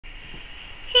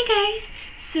guys,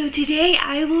 so today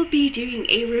I will be doing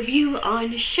a review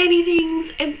on Shiny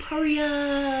Things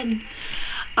Emporium.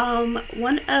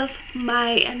 One of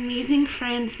my amazing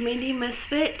friends, Mandy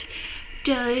Misfit,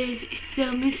 does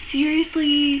some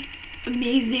seriously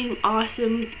amazing,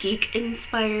 awesome,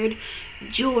 geek-inspired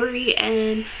jewelry,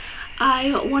 and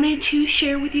I wanted to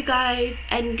share with you guys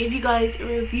and give you guys a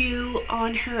review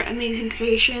on her amazing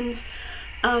creations.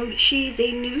 She's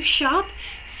a new shop,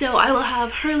 so I will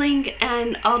have her link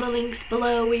and all the links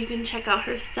below where you can check out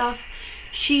her stuff.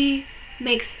 She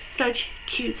makes such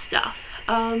cute stuff.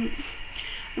 I'm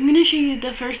going to show you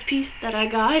the first piece that I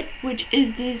got, which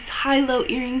is this high-low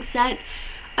earring set.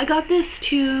 I got this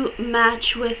to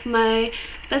match with my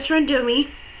best friend Domi,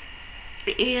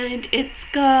 and it's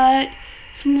got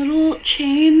some little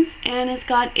chains, and it's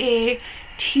got a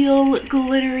teal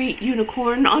glittery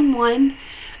unicorn on one,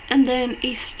 and then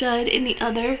a stud in the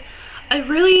other. I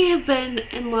really have been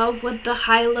in love with the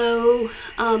high-low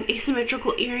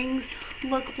asymmetrical earrings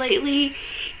look lately,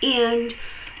 and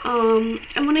I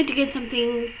wanted to get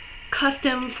something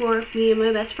custom for me and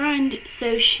my best friend,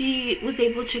 so she was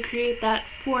able to create that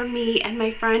for me and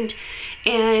my friend,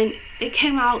 and it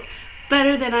came out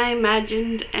better than I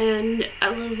imagined. And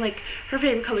I was like, her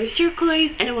favorite color is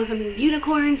turquoise, and I want something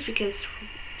unicorns because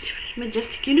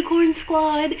Majestic Unicorn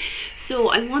Squad, so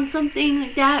I want something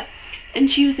like that, and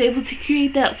she was able to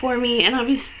create that for me, and I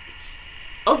was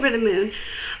over the moon.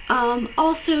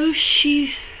 Also,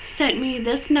 she sent me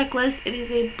this necklace. It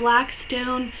is a black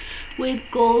stone with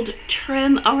gold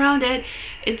trim around it.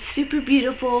 It's super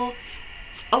beautiful.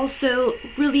 It's also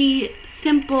really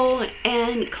simple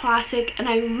and classic, and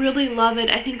I really love it.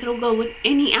 I think it'll go with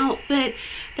any outfit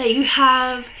that you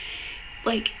have,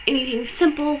 like anything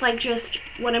simple like just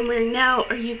what I'm wearing now,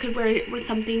 or you could wear it with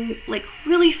something like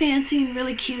really fancy and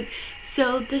really cute.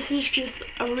 So this is just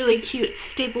a really cute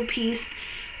staple piece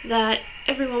that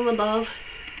everyone would love.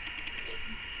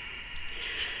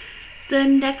 The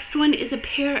next one is a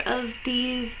pair of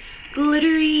these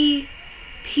glittery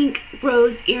pink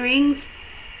rose earrings.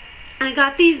 I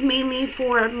got these mainly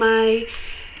for my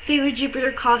Sailor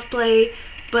Jupiter cosplay,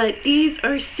 but these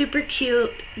are super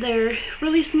cute. They're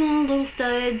really small little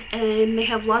studs, and they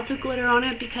have lots of glitter on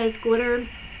it because glitter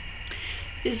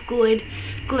is good,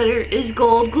 glitter is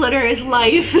gold, glitter is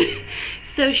life.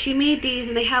 So she made these,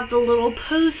 and they have the little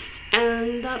posts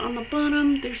and that on the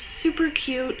bottom. They're super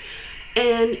cute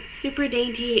and super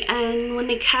dainty, and when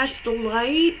they catch the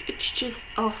light, it's just,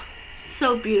 oh,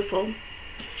 so beautiful.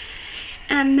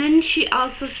 And then she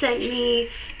also sent me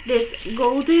this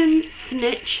golden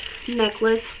snitch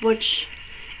necklace, which,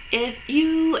 if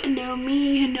you know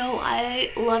me, you know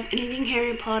I love anything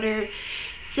Harry Potter.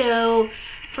 So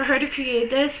for her to create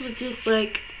this was just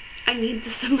like, I need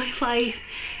this in my life.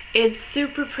 It's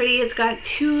super pretty. It's got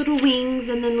two little wings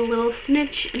and then a little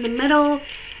snitch in the middle,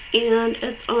 and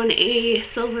it's on a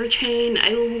silver chain. I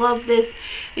love this.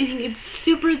 I think it's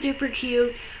super duper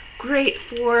cute. Great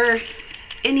for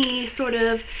any sort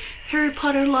of Harry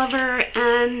Potter lover,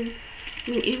 and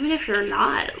I mean, even if you're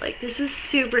not, like, this is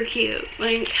super cute.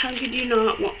 Like, how could you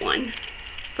not want one?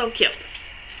 So cute.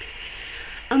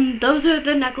 Those are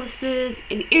the necklaces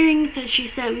and earrings that she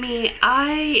sent me.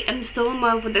 I am so in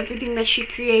love with everything that she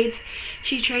creates.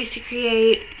 She tries to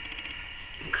create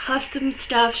custom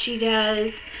stuff. She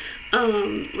does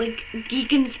like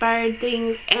geek inspired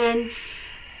things, and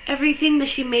everything that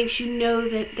she makes, you know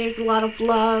that there's a lot of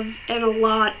love and a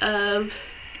lot of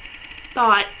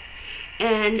thought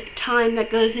and time that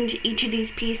goes into each of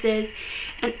these pieces,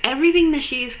 and everything that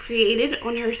she has created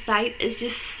on her site is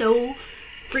just so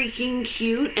freaking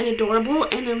cute and adorable,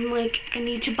 and I'm like, I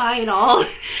need to buy it all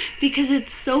because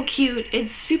it's so cute.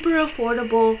 It's super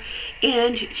affordable,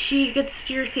 and she gets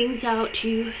your things out to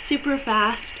you super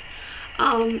fast.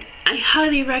 I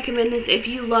highly recommend this if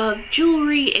you love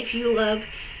jewelry, if you love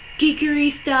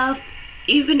geekery stuff,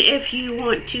 even if you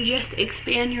want to just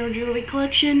expand your jewelry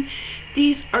collection.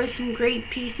 These are some great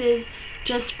pieces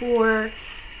just for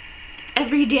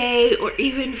every day, or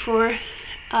even for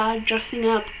dressing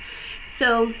up.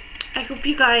 So I hope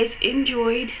you guys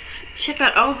enjoyed. Check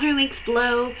out all her links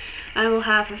below. I will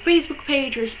have her Facebook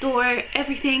page, her store,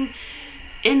 everything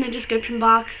in the description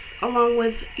box, along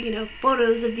with, you know,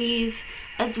 photos of these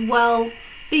as well.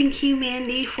 Thank you,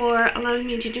 Mandy, for allowing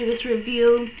me to do this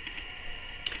review.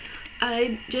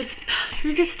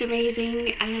 You're just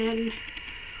amazing, and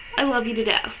I love you to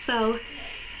death. So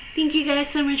thank you guys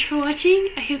so much for watching.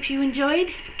 I hope you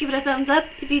enjoyed. Give it a thumbs up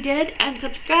if you did, and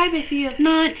subscribe if you have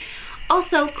not.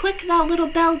 Also, click that little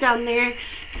bell down there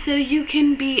so you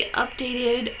can be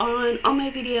updated on all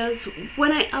my videos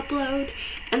when I upload,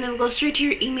 and they'll go straight to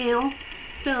your email.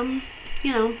 So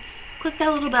you know, click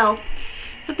that little bell.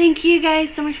 So thank you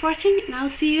guys so much for watching, and I'll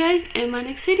see you guys in my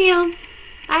next video.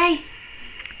 Bye!